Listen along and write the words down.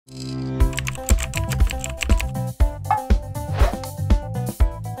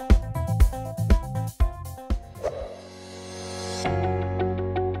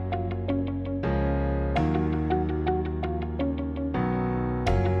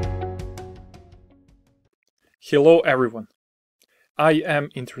Hello everyone, I am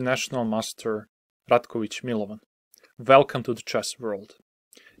International Master Ratkovic Milovan. Welcome to the chess world.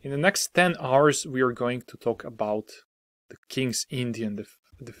 In the next 10 hours we are going to talk about the King's Indian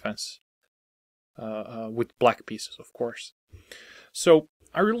defense with black pieces, of course. So,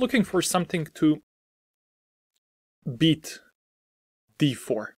 are you looking for something to beat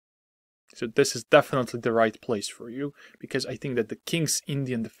d4? So this is definitely the right place for you, because I think that the King's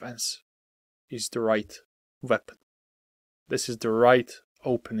Indian defense is the right weapon. This is the right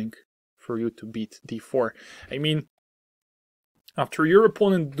opening for you to beat d4. I mean, after your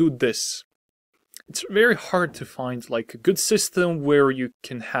opponent do this, it's very hard to find like a good system where you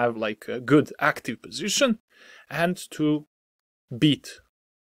can have like a good active position and to beat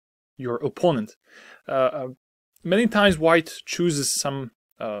your opponent. Many times white chooses some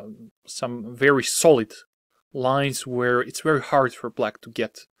very solid lines where it's very hard for black to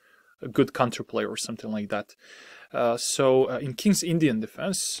get a good counterplay or something like that. So in King's Indian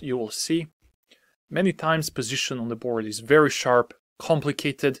defense, you will see many times position on the board is very sharp,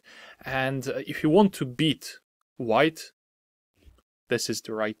 complicated, and if you want to beat white, this is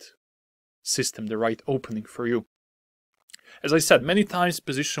the right system, the right opening for you. As I said, many times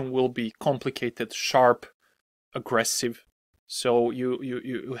position will be complicated, sharp, aggressive, so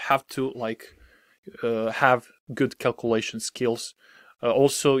you have to like have good calculation skills.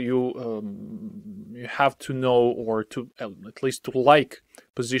 Also, you have to know, or to at least to like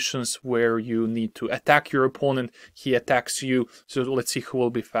positions where you need to attack your opponent, he attacks you, so let's see who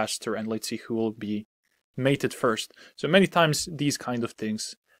will be faster and let's see who will be mated first. So many times these kind of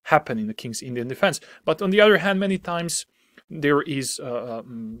things happen in the King's Indian defense. But on the other hand, many times there is a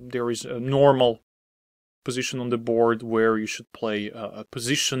normal position on the board where you should play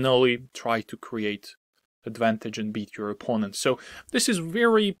positionally, try to create advantage and beat your opponent. So this is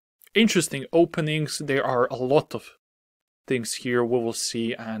very interesting openings. There are a lot of things here we will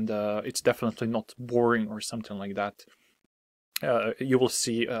see, and it's definitely not boring or something like that. You will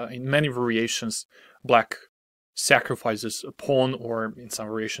see in many variations black sacrifices a pawn, or in some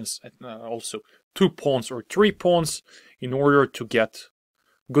variations also 2 pawns or 3 pawns in order to get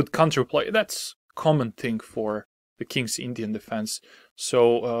good counterplay. That's common thing for the King's Indian defense.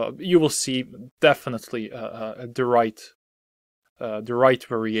 So you will see definitely the right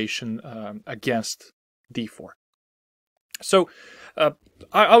variation against d4. So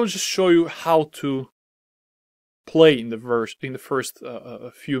I will just show you how to play in the first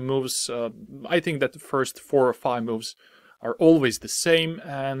few moves. I think that the first 4 or 5 moves are always the same,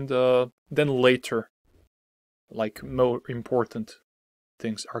 and then later, like, more important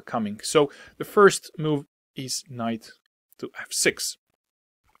things are coming. So the first move is knight to f6.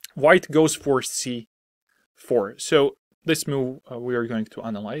 White goes for c4. So this move we are going to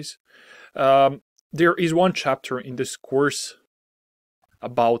analyze. There is one chapter in this course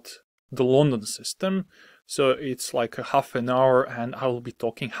about the London system. So it's like a half an hour, and I will be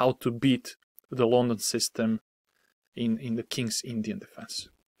talking how to beat the London system in the King's Indian defense.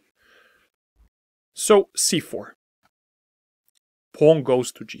 So c4. Pawn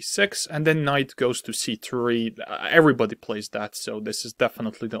goes to g6, and then knight goes to c3. Everybody plays that, so this is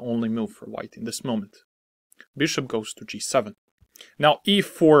definitely the only move for white in this moment. Bishop goes to g7. Now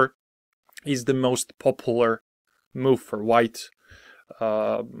e4 is the most popular move for white.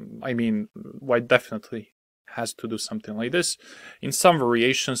 I mean, white definitely has to do something like this. In some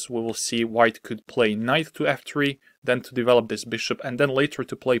variations we will see white could play knight to f3, then to develop this bishop, and then later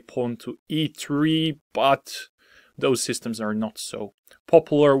to play pawn to e3, but those systems are not so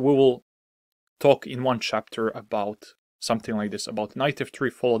popular. We will talk in one chapter about something like this, about knight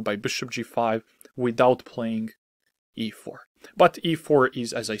f3 followed by bishop g5 without playing e4. But e4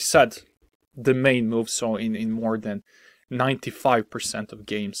 is, as I said, the main move, so in more than 95% of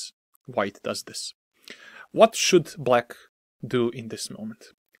games white does this. What should black do in this moment?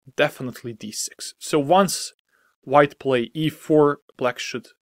 Definitely d6. So once white play e4, black should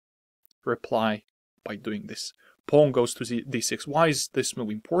reply by doing this. Pawn goes to d6. Why is this move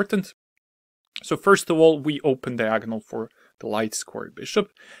important? So first of all, we open diagonal for the light squared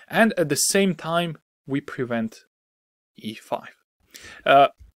bishop, and at the same time we prevent e5.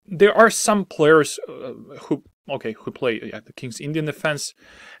 There are some players who play the King's Indian defense,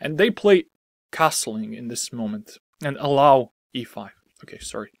 and they play castling in this moment and allow e5. Okay,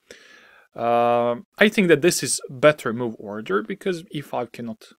 sorry. I think that this is better move order, because e5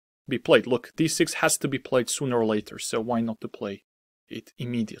 cannot be played. Look, d6 has to be played sooner or later, so why not to play it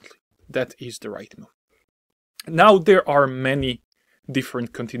immediately? That is the right move. Now there are many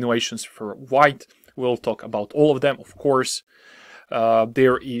different continuations for white. We'll talk about all of them, of course.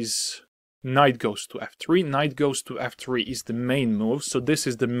 There is knight goes to f3. Knight goes to f3 is the main move, so this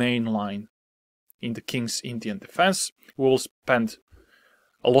is the main line in the King's Indian defense. We will spend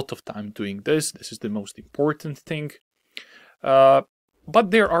a lot of time doing this. This is the most important thing.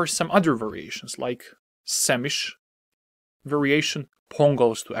 But there are some other variations, like Semish variation. Pawn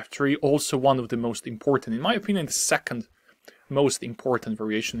goes to f3, also one of the most important, in my opinion, the second most important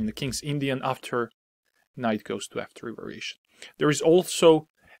variation in the King's Indian after knight goes to f3 variation. There is also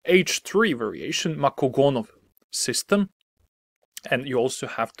h3 variation, Makogonov system, and you also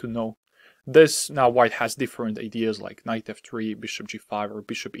have to know this. Now white has different ideas like knight f3, bishop g5, or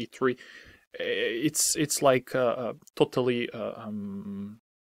bishop e3. It's like totally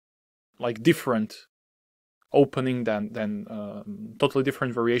like different opening than totally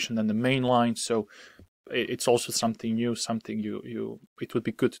different variation than the main line. So it's also something new, something it would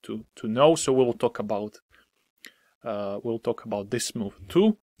be good to know. So we'll talk about this move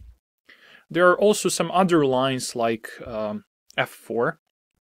too. There are also some other lines like f4.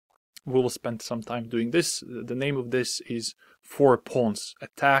 We will spend some time doing this. The name of this is 4 pawns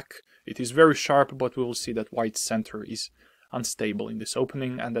attack. It is very sharp, but we will see that white's center is unstable in this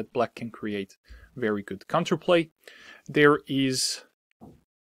opening and that black can create very good counterplay. There is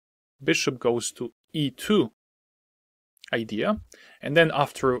bishop goes to e2 idea, and then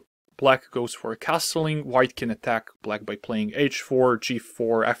after black goes for a castling, white can attack black by playing h4,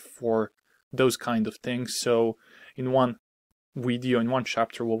 g4, f4, those kind of things. So in one video, in one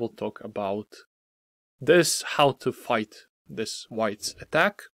chapter, we will talk about this, how to fight this white's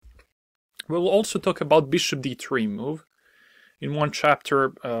attack. We will also talk about bishop d3 move. In one chapter,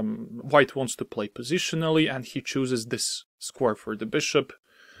 white wants to play positionally and he chooses this square for the bishop.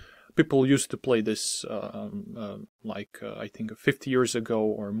 People used to play this I think 50 years ago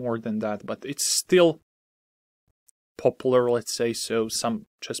or more than that, but it's still popular, let's say. So some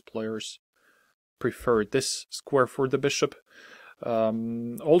chess players prefer this square for the bishop.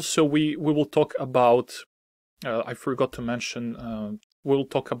 Also, we will talk about, I forgot to mention, we'll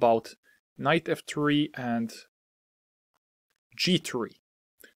talk about knight f3 and g3.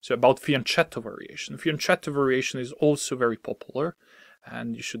 So about fianchetto variation. Fianchetto variation is also very popular,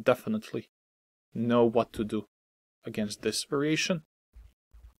 and you should definitely know what to do against this variation.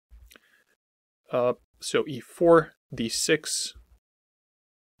 So e4, d6.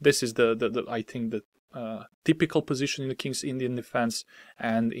 This is the I think the typical position in the King's Indian defense,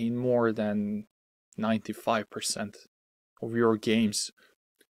 and in more than 95% of your games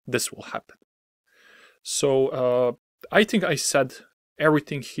this will happen. So I think I said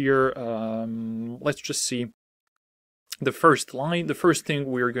everything here. Let's just see the first line. The first thing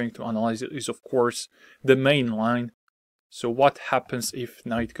we're going to analyze is, of course, the main line. So what happens if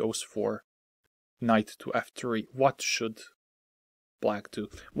knight goes for knight to f3? What should black do?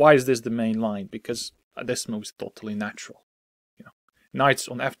 Why is this the main line? Because this move is totally natural. You know, knights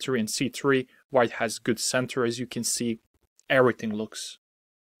on f3 and c3. White has good center, as you can see. Everything looks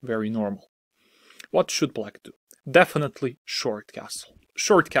very normal. What should black do? Definitely short castle.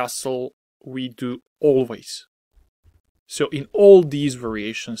 Short castle we do always. So in all these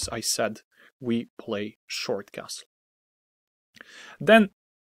variations I said we play short castle. Then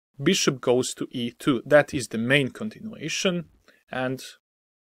bishop goes to e2. That is the main continuation, and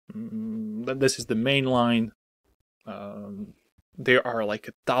this is the main line. There are like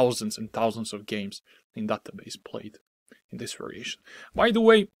thousands and thousands of games in database played in this variation. By the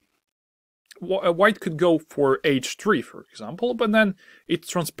way, white could go for h3, for example, but then it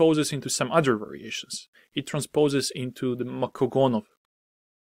transposes into some other variations. It transposes into the Makogonov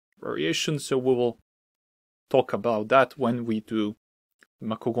variation, so we will talk about that when we do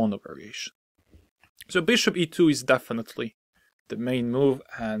Makogonov variation. So bishop e2 is definitely the main move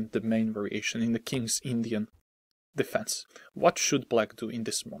and the main variation in the King's Indian defense. What should black do in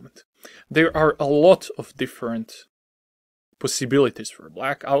this moment? There are a lot of different possibilities for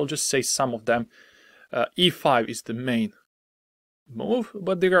black. I'll just say some of them. e5 is the main move,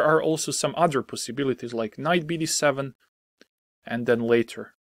 but there are also some other possibilities like knight bd7, and then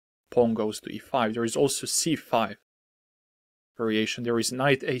later pawn goes to e5. There is also c5 variation, there is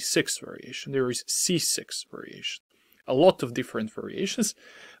knight a6 variation, there is c6 variation. A lot of different variations,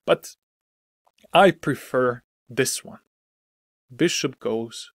 but I prefer this one. Bishop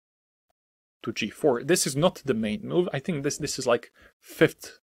goes to g4. This is not the main move. I think this is like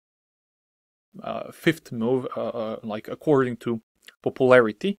fifth move, like according to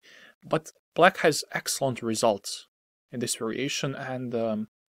popularity. But black has excellent results in this variation, and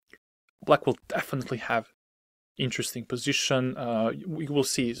black will definitely have interesting position. We will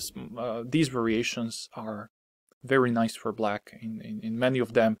see these variations are very nice for black. In many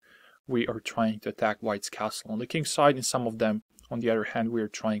of them, we are trying to attack white's castle on the king's side. In some of them, on the other hand, we are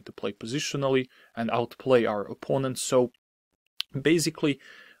trying to play positionally and outplay our opponent. So basically,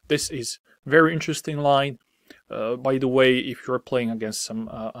 this is very interesting line. By the way, if you're playing against some,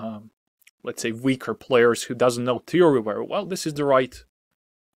 let's say, weaker players who doesn't know theory very well, this is the right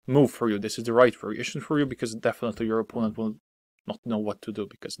move for you. This is the right variation for you, because definitely your opponent will not know what to do,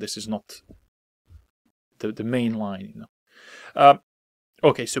 because this is not the main line, you know.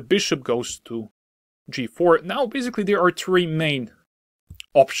 Okay, so bishop goes to g4. Now, basically, there are three main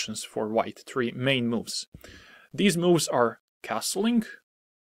options for white, three main moves. These moves are castling,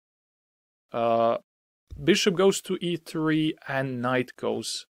 bishop goes to e3, and knight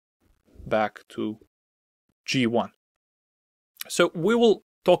goes back to g1. So we will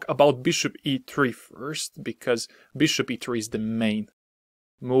talk about bishop e3 first, because bishop e3 is the main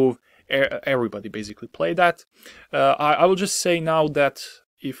move. Everybody basically play that. I will just say now that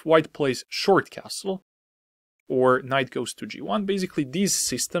if white plays short castle or knight goes to g1, basically these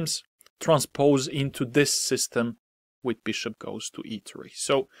systems transpose into this system with bishop goes to e3.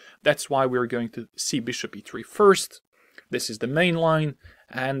 So that's why we're going to see bishop e3 first. This is the main line,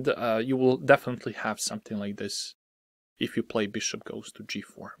 and you will definitely have something like this if you play bishop goes to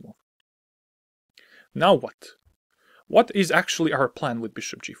g4 move. Now what? What is actually our plan with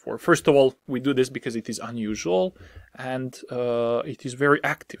bishop g4? First of all, we do this because it is unusual and it is very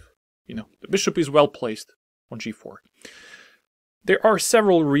active. You know, the bishop is well placed on g4. There are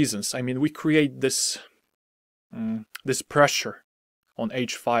several reasons. I mean, we create this this pressure on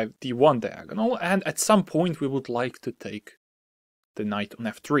h5 d1 diagonal, and at some point we would like to take the knight on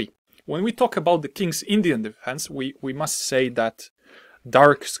f3. When we talk about the king's Indian defense, we must say that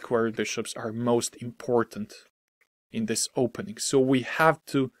dark square bishops are most important in this opening. So we have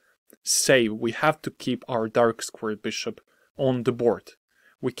to save, we have to keep our dark square bishop on the board.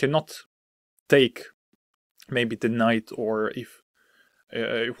 We cannot take maybe the knight, or if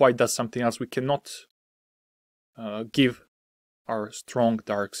white does something else, we cannot give our strong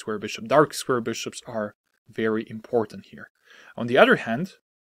dark square bishop. Dark square bishops are very important here. On the other hand,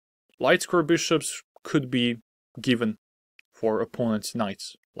 light square bishops could be given for opponent's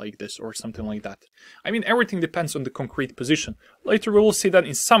knights, like this or something like that. I mean, everything depends on the concrete position. Later we will see that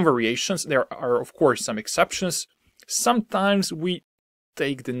in some variations, there are of course some exceptions. Sometimes we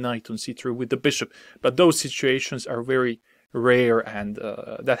take the knight on c3 with the bishop, but those situations are very rare, and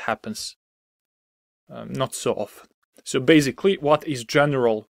that happens not so often. So basically, what is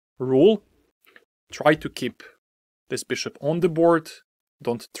general rule? Try to keep this bishop on the board,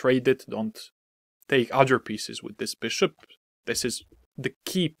 don't trade it, don't take other pieces with this bishop. This is the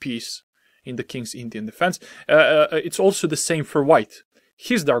key piece in the king's Indian defense. It's also the same for white.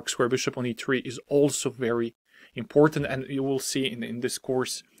 His dark square bishop on e3 is also very important, and you will see in this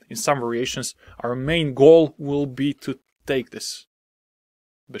course, in some variations, our main goal will be to take this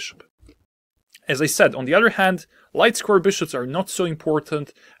bishop. As I said, on the other hand, light square bishops are not so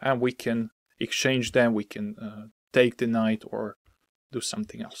important, and we can exchange them, we can take the knight or do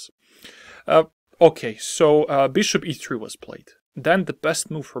something else. Okay, so bishop e3 was played. Then the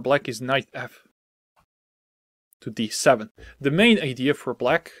best move for black is knight f to d7. The main idea for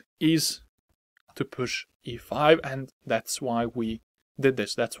black is to push e5, and that's why we did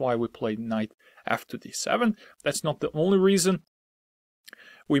this. That's why we played knight f to d7. That's not the only reason.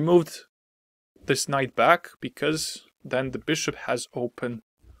 We moved this knight back because then the bishop has open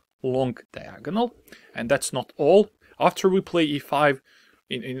long diagonal, and that's not all. After we play e5,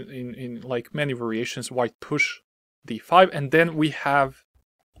 in like many variations, white push d5, and then we have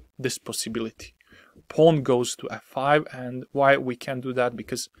this possibility. Pawn goes to f5, and why we can do that?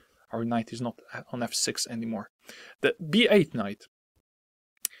 Because our knight is not on f6 anymore. The b8 knight,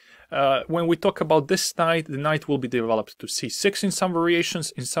 when we talk about this knight, the knight will be developed to c6 in some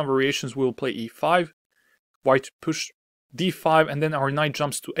variations. In some variations, we will play e5, white push d5, and then our knight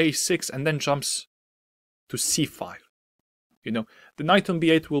jumps to a6, and then jumps to c5. You know, the knight on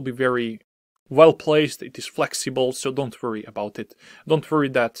b8 will be very well placed, it is flexible, so don't worry about it. Don't worry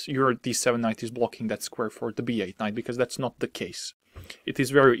that your d7 knight is blocking that square for the b8 knight, because that's not the case. It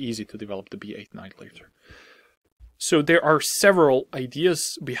is very easy to develop the b8 knight later. So there are several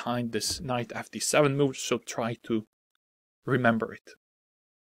ideas behind this knight f d7 move, so try to remember it.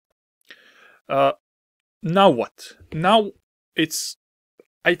 Now what? Now it's,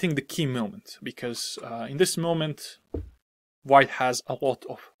 I think, the key moment, because in this moment white has a lot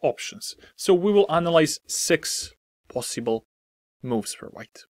of options. So we will analyze 6 possible moves for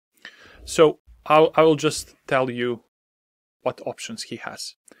white. So I will just tell you what options he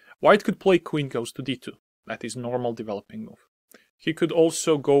has. White could play queen goes to d2. That is normal developing move. he could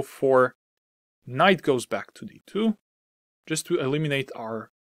also go for knight goes back to d2, just to eliminate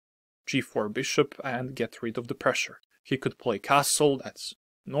our g4 bishop and get rid of the pressure. He could play castle, that's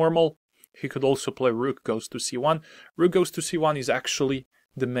normal. He could also play rook goes to c1. Rook goes to c1 is actually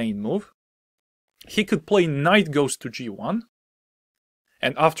the main move. He could play knight goes to g1.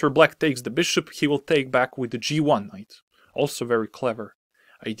 And after black takes the bishop, he will take back with the g1 knight. Also very clever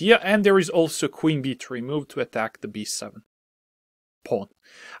idea. And there is also queen b3 move to attack the b7 pawn.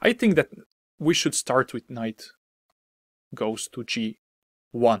 I think that we should start with knight goes to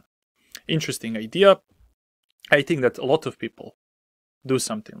g1. Interesting idea. I think that a lot of people do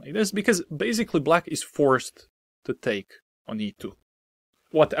something like this because basically black is forced to take on e2.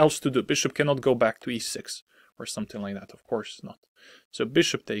 What else to do? Bishop cannot go back to e6 or something like that. Of course not. So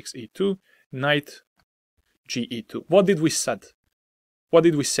bishop takes e2, knight ge2. What did we said? What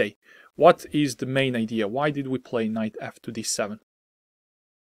did we say? What is the main idea? Why did we play knight f to d7?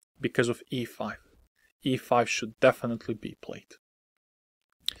 Because of e5. e5 should definitely be played.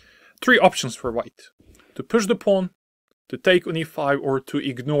 3 options for white. To push the pawn, to take on e5, or to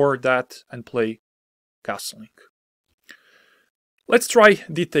ignore that and play castling. Let's try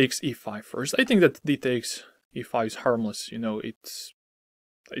d takes e5 first. I think that d takes e5 is harmless. You know, it's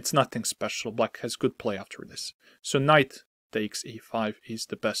nothing special. Black has good play after this. So knight takes e5 is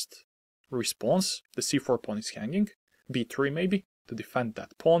the best response. The c4 pawn is hanging. b3 maybe to defend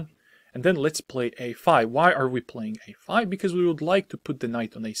that pawn. And then let's play a5. Why are we playing a5? Because we would like to put the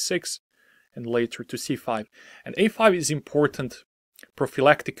knight on a6 and later to c5. And a5 is important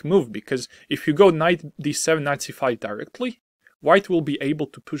prophylactic move because if you go knight d7, knight c5 directly, white will be able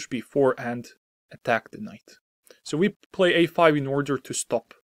to push b4 and attack the knight. So we play a5 in order to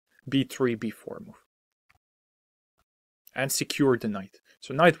stop b3, b4 move and secure the knight.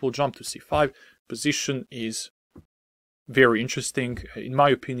 So knight will jump to c5. Position is very interesting. In my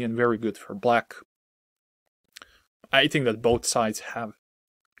opinion, very good for black. I think that both sides have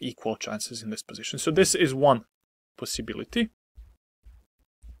equal chances in this position. So this is one possibility.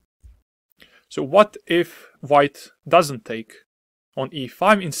 So what if white doesn't take on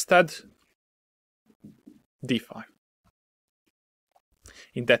e5, instead d5?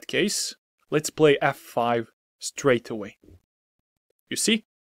 In that case, let's play f5 straight away. You see,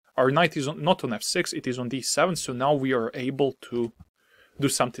 our knight is not on f6, it is on d7, so now we are able to do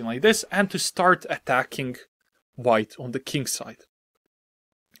something like this and to start attacking white on the king side.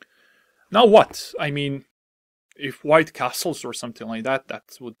 Now what? I mean, if white castles or something like that, that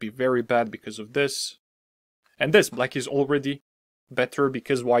would be very bad because of this. And this, black is already better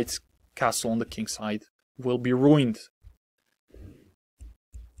because white's castle on the king side will be ruined.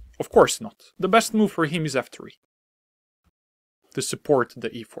 Of course not. The best move for him is f3. To support the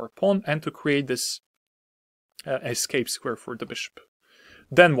e4 pawn and to create this escape square for the bishop.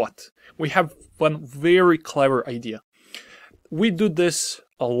 Then what? We have one very clever idea. We do this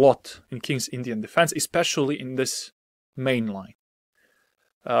a lot in King's Indian defense, especially in this main line.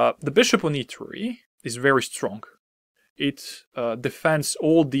 The bishop on e3 is very strong. It defends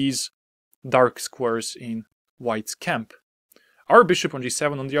all these dark squares in white's camp. Our bishop on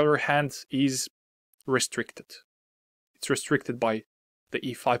g7, on the other hand, is restricted. It's restricted by the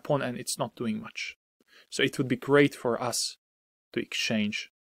e5 pawn and it's not doing much. So it would be great for us to exchange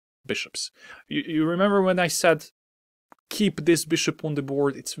bishops. You remember when I said keep this bishop on the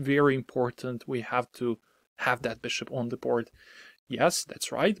board? It's very important. We have to have that bishop on the board. Yes,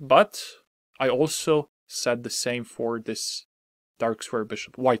 that's right. But I also said the same for this dark square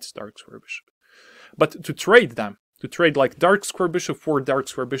bishop, white's dark square bishop. But to trade them, to trade like dark square bishop for dark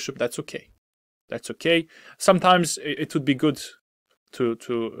square bishop, that's okay. That's okay. Sometimes it would be good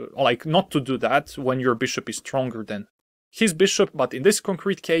to like not to do that when your bishop is stronger than his bishop. But in this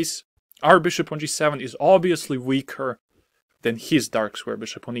concrete case, our bishop on g7 is obviously weaker than his dark square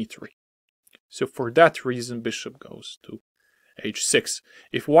bishop on e3. So for that reason, bishop goes to h6.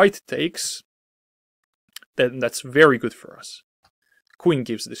 If white takes, then that's very good for us. Queen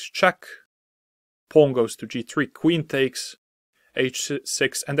gives this check. Pawn goes to g3. Queen takes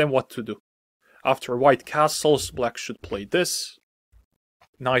h6. And then what to do? After white castles, black should play this.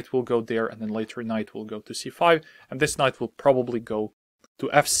 Knight will go there, and then later knight will go to c5. And this knight will probably go to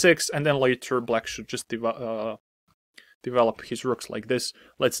f6. And then later black should just develop his rooks like this.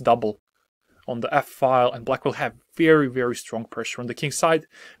 Let's double on the f-file, and black will have very, very strong pressure on the king side,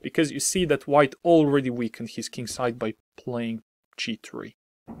 because you see that white already weakened his king side by playing g3.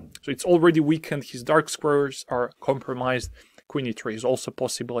 So it's already weakened, his dark squares are compromised. Queen e3 is also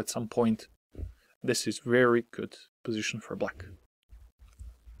possible at some point. This is very good position for black.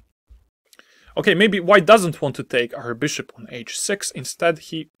 Okay, maybe white doesn't want to take our bishop on h6. Instead,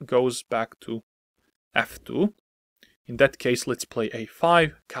 he goes back to f2. In that case, let's play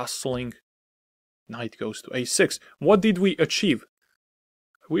a5, castling. Knight goes to a6. What did we achieve?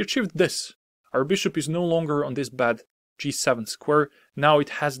 We achieved this. Our bishop is no longer on this bad g7 square. Now it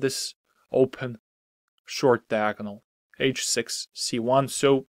has this open, short diagonal, h6, c1.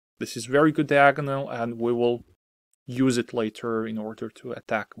 So this is very good diagonal, and we will use it later in order to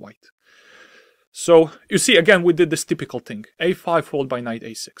attack white. So you see, again, we did this typical thing. a5 followed by knight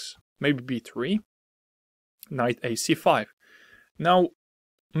a6. Maybe b3. Knight a c5. Now,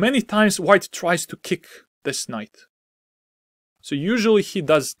 many times white tries to kick this knight. So usually he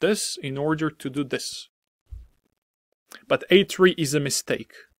does this in order to do this. But a3 is a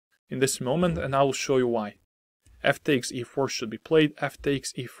mistake in this moment, and I will show you why. F takes e4 should be played, f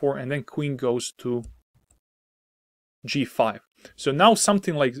takes e4, and then queen goes to g5. So now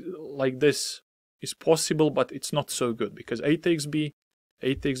something like this is possible, but it's not so good, because a takes b,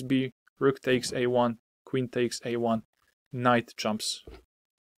 rook takes a1, queen takes a1, knight jumps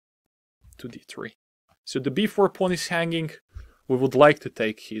to d3. So the b4 pawn is hanging. We would like to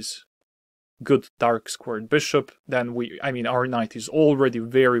take his good dark squared bishop. Then our knight is already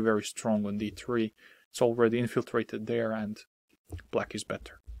very, very strong on d3. It's already infiltrated there, and black is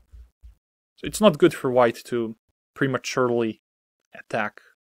better. So it's not good for white to prematurely attack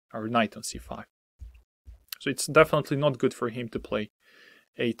our knight on c5. So it's definitely not good for him to play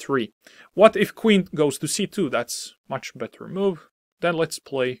a3. What if queen goes to c2? That's much better move. Then let's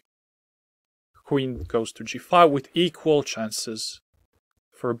play queen goes to g5 with equal chances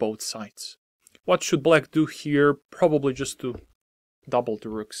for both sides. What should black do here? Probably just to double the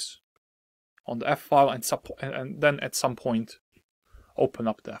rooks on the f file, and then at some point open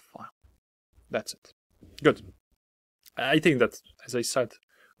up the f file. That's it. Good. I think that, as I said,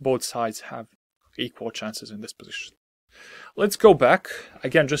 both sides have equal chances in this position. Let's go back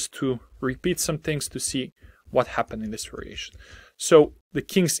again just to repeat some things to see what happened in this variation. So the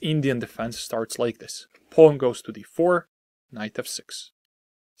king's Indian defense starts like this. Pawn goes to d4, knight f6,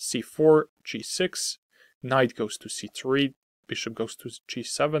 c4, g6, knight goes to c3, bishop goes to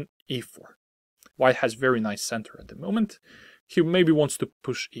g7, e4. White has very nice center at the moment. He maybe wants to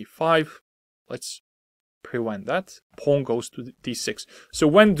push e5. Let's prevent that. Pawn goes to d6. So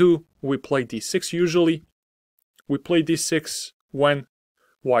when do we play d6? Usually we play d6 when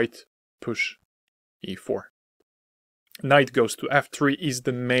white push e4. Knight goes to f3 is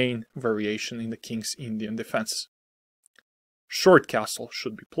the main variation in the king's Indian defense. Short castle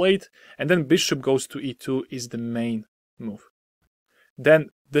should be played, and then bishop goes to e2 is the main move. Then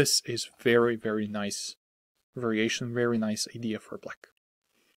this is very, very nice variation, very nice idea for black.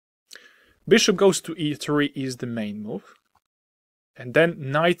 Bishop goes to e3 is the main move, and then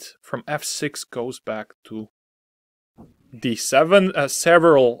knight from f6 goes back to d7.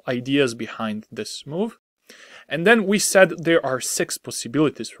 Several ideas behind this move. And then we said there are 6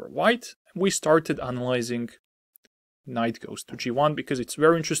 possibilities for white. We started analyzing knight goes to g1 because it's a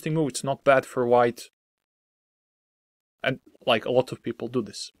very interesting move. It's not bad for white. And like a lot of people do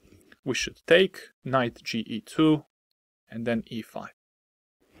this. We should take knight ge2 and then e5.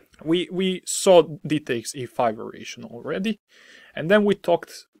 We saw d takes e5 variation already. And then we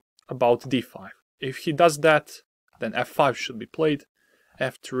talked about d5. If he does that, then f5 should be played.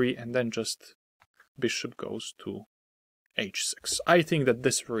 f3 and then just bishop goes to h6. I think that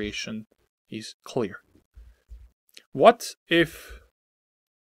this variation is clear. What if...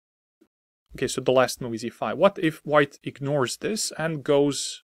 Okay, so the last move is e5. What if white ignores this and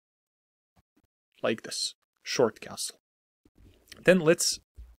goes like this? Short castle. Then let's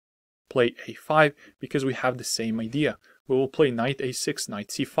play a5 because we have the same idea. We will play knight a6, knight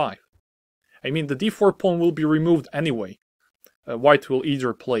c5. I mean, the d4 pawn will be removed anyway. White will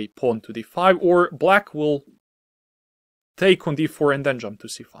either play pawn to d5 or black will take on d4 and then jump to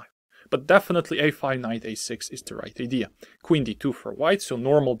c5. But definitely a5, knight a6 is the right idea. Queen d2 for white, so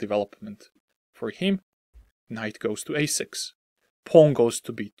normal development for him. Knight goes to a6. Pawn goes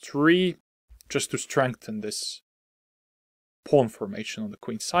to b3 just to strengthen this pawn formation on the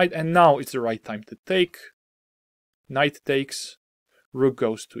queen side. And now it's the right time to take. Knight takes. Rook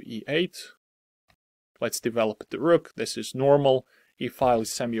goes to e8. Let's develop the rook. This is normal. E file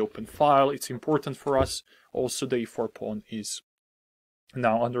is semi-open file. It's important for us. Also, the e4 pawn is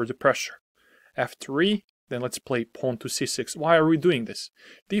now under the pressure. f3. Then let's play pawn to c6. Why are we doing this?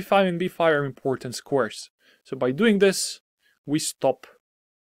 d5 and b5 are important squares. So by doing this, we stop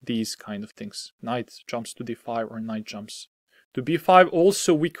these kind of things. Knight jumps to d5 or knight jumps to b5.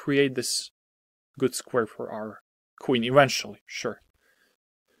 Also, we create this good square for our queen eventually. Sure.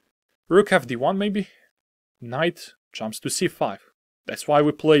 Rook fd1 maybe. Knight jumps to c5. That's why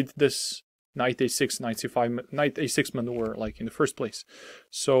we played this knight a6, knight c5, knight a6 maneuver like in the first place.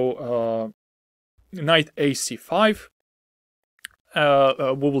 So knight a c5.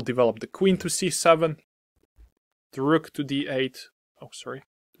 We will develop the queen to c7. The rook to d8. Oh, sorry,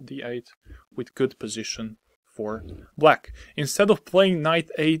 to d8 with good position for black. Instead of playing knight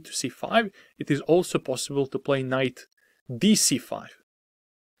a to c5, it is also possible to play knight dc5.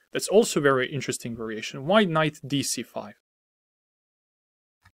 That's also a very interesting variation. Why knight dc5?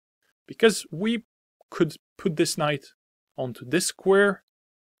 Because we could put this knight onto this square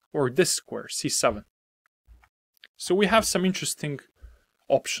or this square, c7. So we have some interesting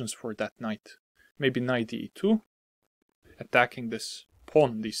options for that knight. Maybe knight d2, attacking this pawn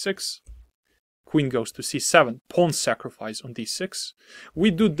on d6. Queen goes to c7, pawn sacrifice on d6.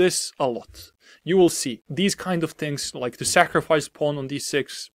 We do this a lot. You will see these kind of things, like to sacrifice pawn on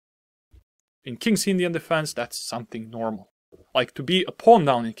d6 in King's Indian defense, that's something normal. Like to be a pawn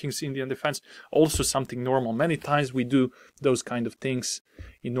down in King's Indian defense, also something normal. Many times we do those kind of things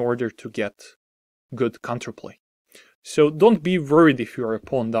in order to get good counterplay. So don't be worried if you're a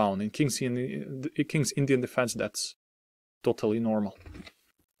pawn down in King's Indian defense, that's totally normal.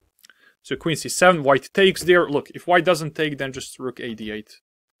 So queen c7, white takes there. Look, if white doesn't take, then just rook a d8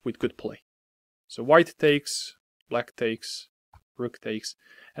 with good play. So white takes, black takes, rook takes,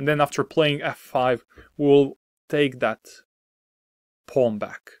 and then after playing f5, we'll take that pawn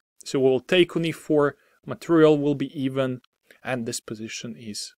back. So we'll take on e4, material will be even, and this position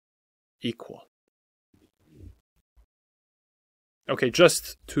is equal. Okay,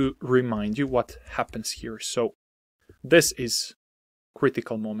 just to remind you what happens here. So this is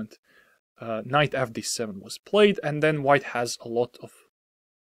critical moment. Knight fd7 was played, and then white has a lot of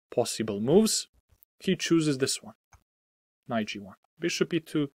possible moves. He chooses this one, knight g1, bishop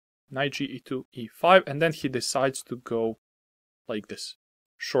e2, knight g e2, e5, and then he decides to go like this,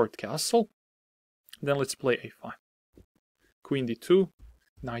 short castle. Then let's play a5, queen d2,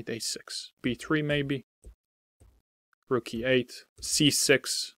 knight a6, b3 maybe, rook e8,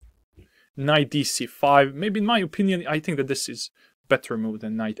 c6, knight dc5. Maybe in my opinion, I think that this is better move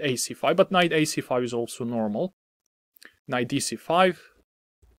than knight ac5, but knight ac5 is also normal. Knight dc5,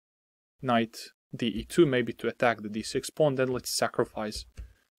 knight de2, maybe to attack the d6 pawn. Then let's sacrifice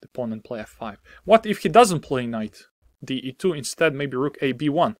the pawn and play f5. What if he doesn't play knight de2, instead maybe rook a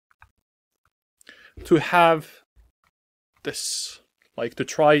b1, to have this, like to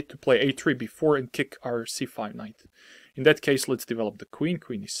try to play a3 before and kick our c5 knight. In that case, let's develop the queen,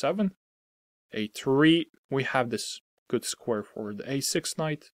 queen e7, a3. We have this good square for the a6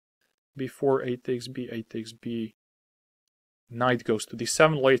 knight. Before a takes b, a takes b, knight goes to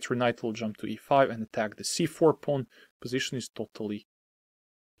d7. Later knight will jump to e5 and attack the c4 pawn. Position is totally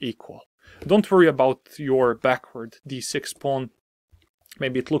equal. Don't worry about your backward d6 pawn.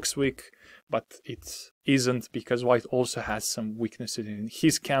 Maybe it looks weak, but it isn't, because white also has some weaknesses in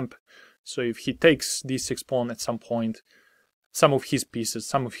his camp. So if he takes d6 pawn at some point, some of his pieces,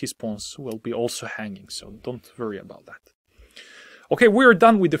 some of his pawns will be also hanging, so don't worry about that. Okay, we're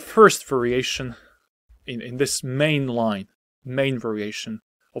done with the first variation in this main line, main variation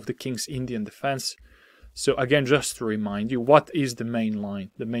of the King's Indian defense. So again, just to remind you, what is the main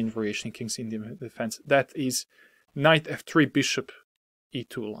line, the main variation in King's Indian defense? That is knight f3, bishop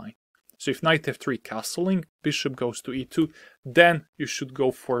e2 line. So if knight f3 castling, bishop goes to e2, then you should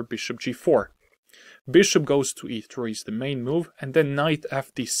go for bishop g4. Bishop goes to e3 is the main move, and then knight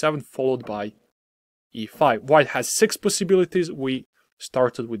fd7 followed by e5. White has 6 possibilities. We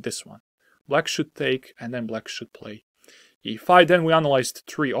started with this one. Black should take, and then black should play e5. Then we analyzed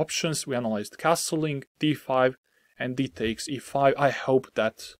 3 options. We analyzed castling, d5, and d takes e5. I hope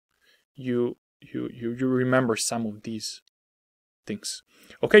that you remember some of these things.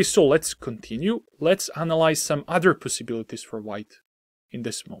 Okay, so let's continue. Let's analyze some other possibilities for white in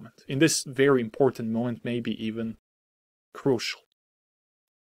this moment, in this very important moment, maybe even crucial.